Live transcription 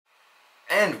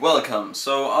And welcome.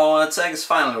 So our attack is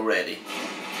finally ready.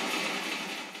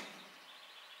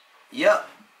 Yeah.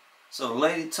 So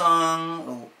Lady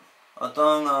Tongue, or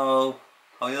Dong, or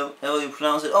however you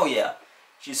pronounce it. Oh yeah,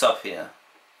 she's up here.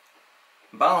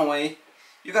 By the way,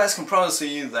 you guys can probably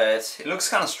see that it looks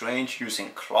kind of strange using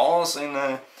claws in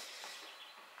a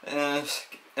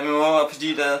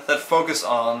MMORPG that focus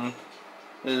on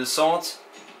the swords.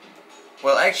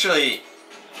 Well, actually,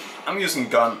 I'm using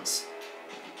guns.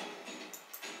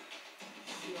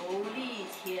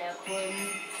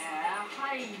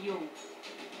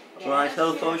 Right,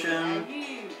 health potion,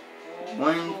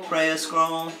 one prayer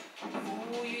scroll.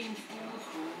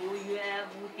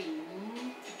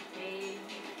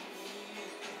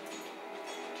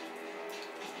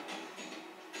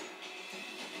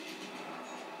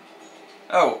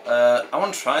 Oh, I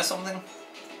want to try something.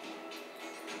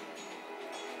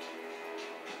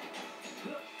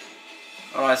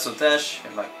 Alright, so dash,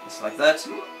 it's like that.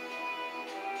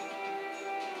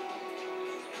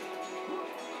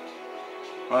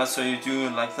 Alright, so you do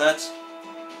it like that.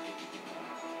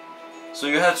 So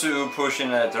you have to push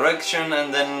in a direction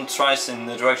and then twice in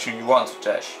the direction you want to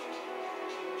dash.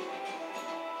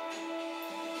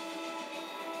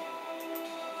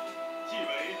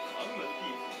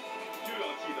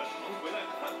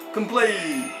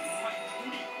 Complete!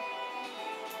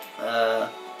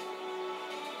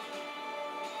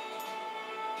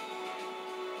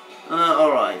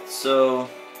 Alright, so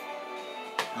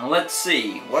let's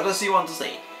see, what does he want to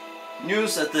say?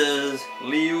 News that the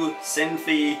Liu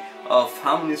Senfi of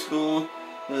Harmony School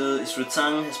is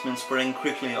returned has been spreading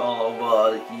quickly all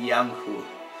over Yanghu.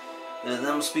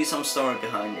 There must be some story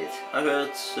behind it. I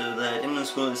heard that Inland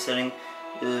School is setting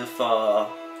for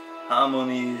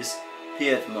Harmony's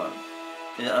Piedmont.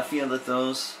 I feel that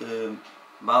those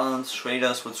balanced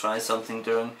traders will try something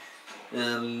during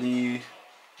Liu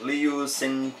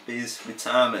Senfi's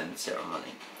retirement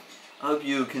ceremony. I hope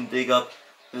you can dig up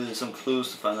some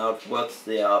clues to find out what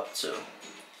they are up to.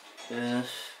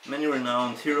 Many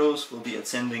renowned heroes will be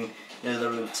attending the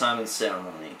retirement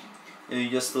ceremony.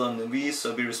 You're still on the V,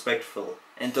 so be respectful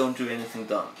and don't do anything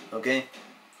dumb, okay?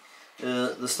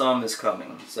 The storm is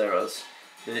coming, Zeros.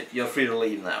 You're free to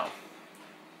leave now.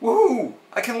 Woohoo!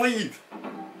 I can leave!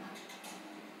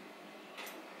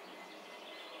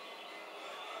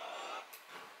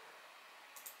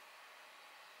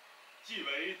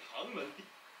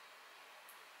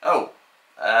 Oh,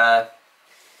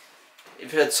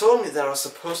 if you had told me that I was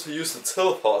supposed to use the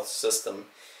teleport system,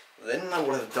 then I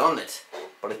would have done it,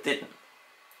 but it didn't.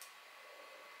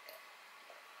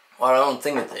 Well, I don't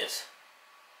think it did.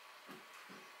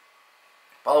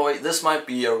 By the way, this might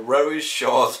be a very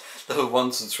short level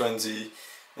 1 to 20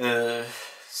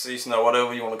 season or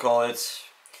whatever you want to call it.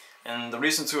 And the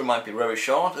reason to it might be very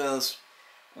short is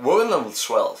we're in level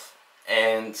 12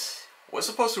 and we're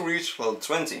supposed to reach level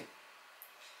 20.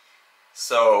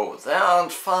 So they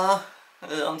aren't far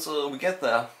until we get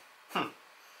there.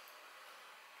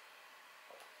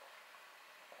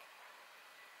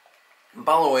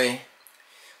 By the way,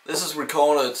 this is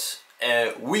recorded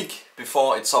a week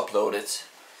before it's uploaded.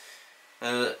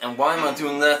 And why am I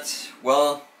doing that?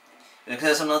 Well,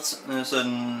 because I'm not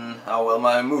certain how well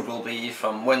my mood will be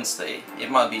from Wednesday. It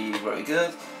might be very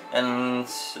good and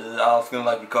I'll feel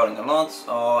like recording a lot,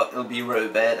 or it'll be very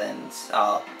bad and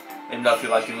I'll maybe not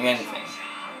feel like doing anything.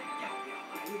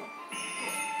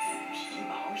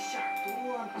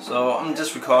 So I'm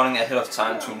just recording ahead of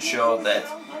time to ensure that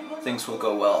things will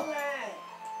go well.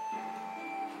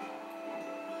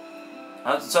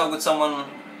 I have to talk with someone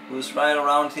who's right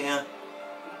around here.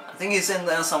 I think he's in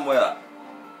there somewhere.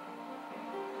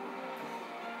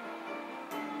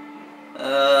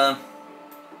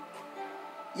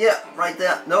 Yeah, right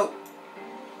there. Nope.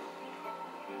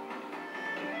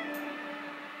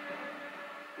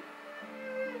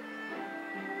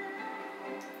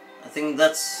 I think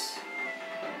that's...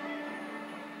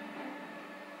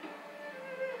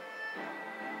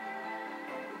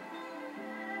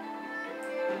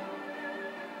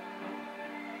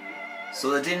 So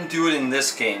they didn't do it in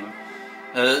this game,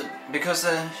 because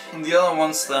in the other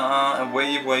ones there are a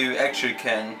way where you actually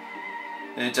can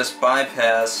just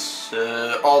bypass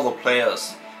all the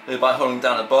players by holding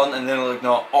down a button, and then it'll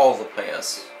ignore all the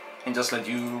players and just let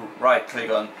you right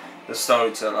click on the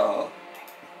storyteller or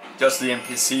just the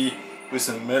NPC who's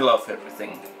in the middle of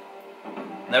everything.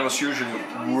 And that was usually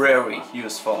very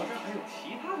useful.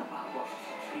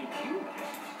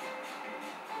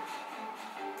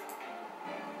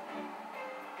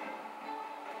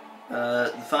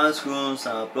 The fire schools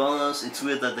are brothers. It's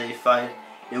weird that they fight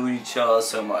with each other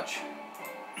so much.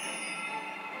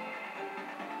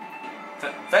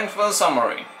 Thanks for the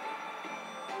summary.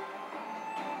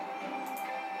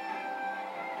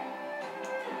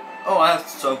 Oh, I have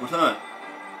to talk with her.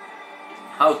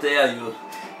 How dare you?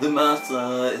 The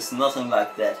master is nothing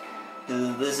like that.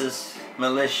 This is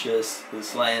malicious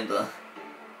slander.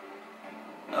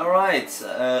 Alright,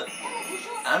 I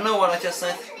don't know what I just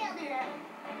said.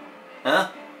 Huh?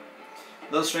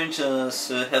 Those strangers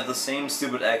have the same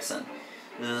stupid accent.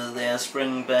 They are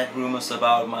spreading bad rumors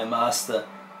about my master.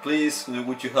 Please,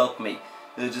 would you help me?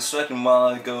 Distract him while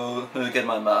I go get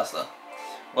my master.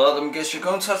 Well, I guess you're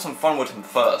going to have some fun with him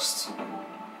first.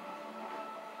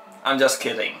 I'm just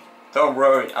kidding. Don't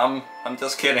worry, I'm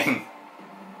just kidding.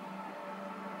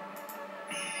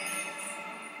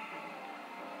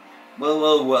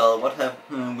 Well, what have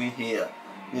we here?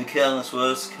 Your careless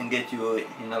words can get you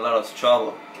in a lot of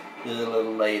trouble,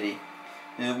 little lady.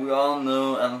 We all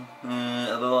know a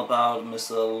little about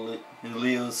Mr.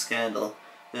 Leo's scandal,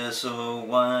 so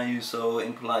why are you so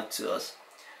impolite to us?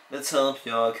 Let's help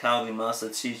your cowardly master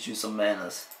teach you some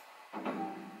manners.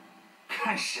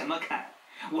 看什么看？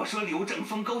我说刘正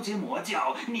风勾结魔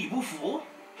教，你不服？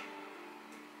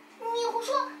你胡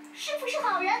说，师傅是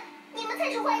好人，你们才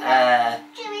是坏人。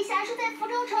这位侠是在福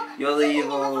州城， You're the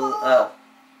evil.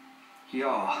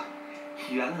 哟，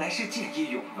原来是见义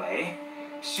勇为，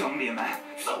兄弟们，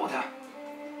走的。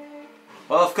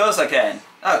Well, of course I can.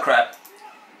 Oh crap,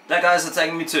 that guy's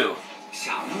attacking me too.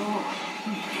 小鹿，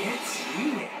你别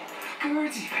急，哥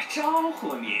几个招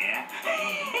呼你。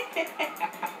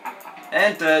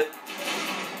And dead.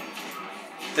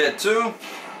 Dead too.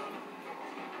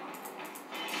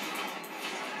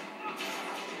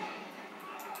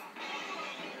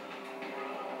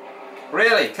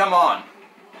 Really? Come on.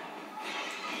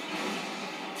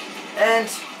 And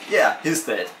yeah, he's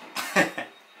dead.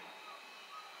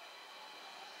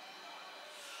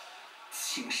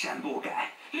 青山不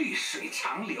改，绿水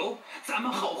长流，咱们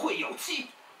后会有期。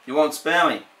 You won't spare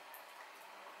me.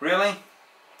 Really?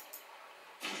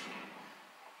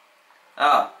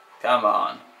 Ah, come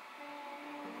on.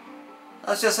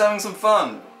 I was just having some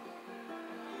fun.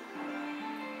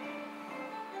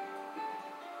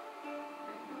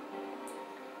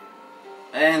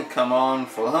 And come on,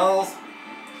 full health.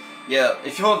 Yeah,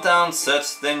 if you hold down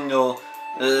set, then you'll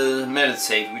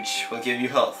meditate, which will give you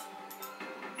health.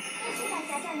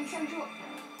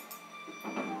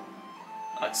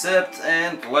 Accept,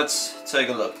 and let's take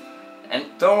a look. And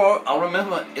don't worry, I'll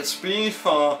remember, it's B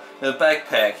for the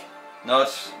backpack, not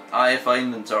I for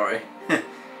inventory.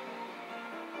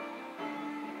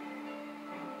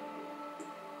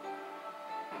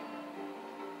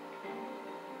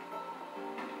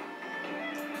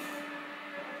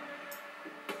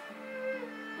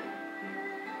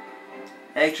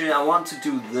 Actually, I want to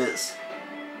do this.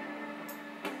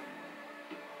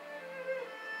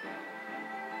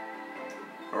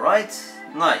 Alright,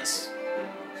 nice.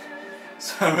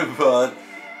 Sorry, but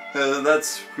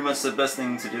that's pretty much the best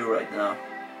thing to do right now.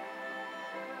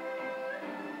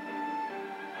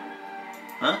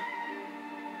 Huh?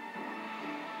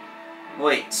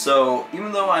 Wait, so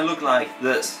even though I look like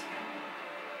this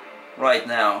right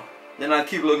now, then I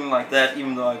keep looking like that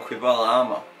even though I equip all the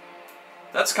armor.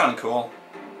 That's kinda cool.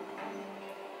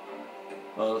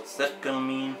 Well, what's that gonna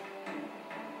mean?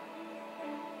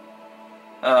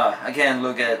 I can't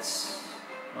look at...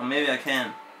 Well, maybe I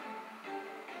can.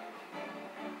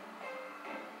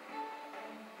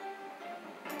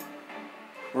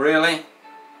 Really?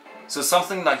 So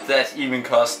something like that even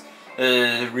costs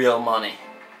real money.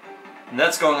 And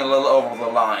that's going a little over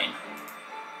the line.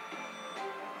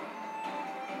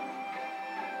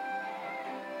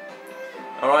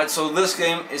 Alright, so this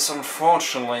game is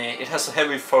unfortunately, it has a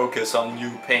heavy focus on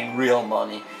you paying real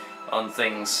money on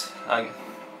things.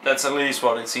 That's at least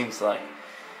what it seems like.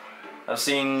 I've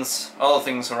seen other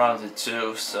things around it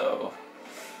too, so...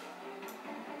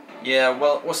 Yeah,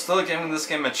 well, we're still giving this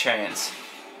game a chance.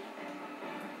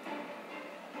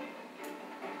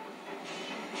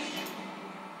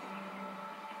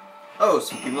 Oh,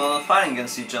 some people are fighting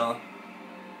against each other.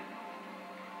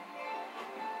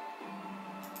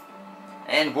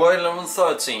 And we're at level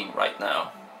 13 right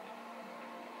now.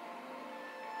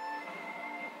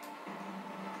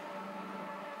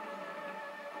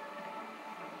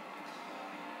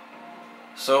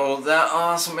 So there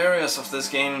are some areas of this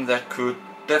game that could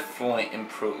definitely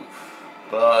improve,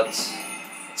 but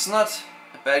it's not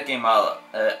a bad game either.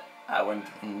 I went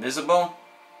invisible.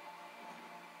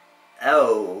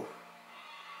 Oh.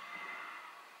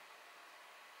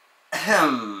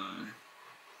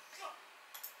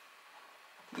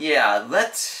 Yeah,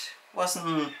 that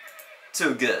wasn't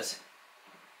too good.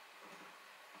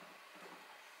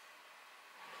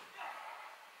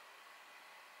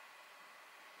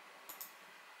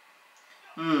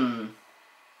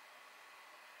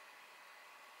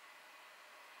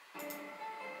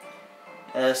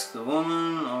 Ask the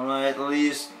woman. Alright, at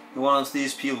least one of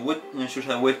these people should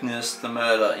have witnessed the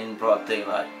murder in broad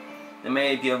daylight. They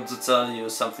may be able to tell you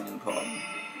something important.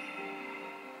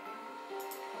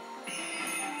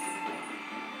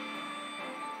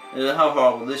 How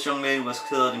horrible. This young lady was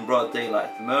killed in broad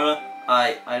daylight. The murder?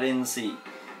 I didn't see.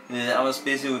 I was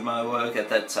busy with my work at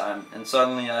that time, and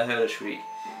suddenly I heard a shriek.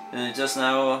 Just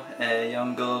now, a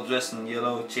young girl dressed in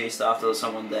yellow chased after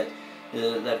someone that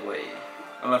way.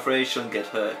 I'm afraid she'll get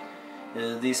hurt.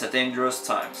 These are dangerous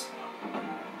times.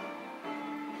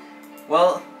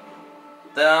 Well,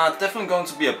 there are definitely going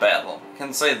to be a battle. I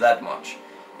can say that much.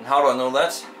 And how do I know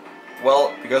that?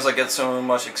 Well, because I get so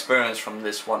much experience from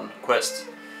this one quest.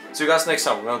 See you guys next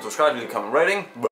time. Remember to subscribe, leave a comment, rating.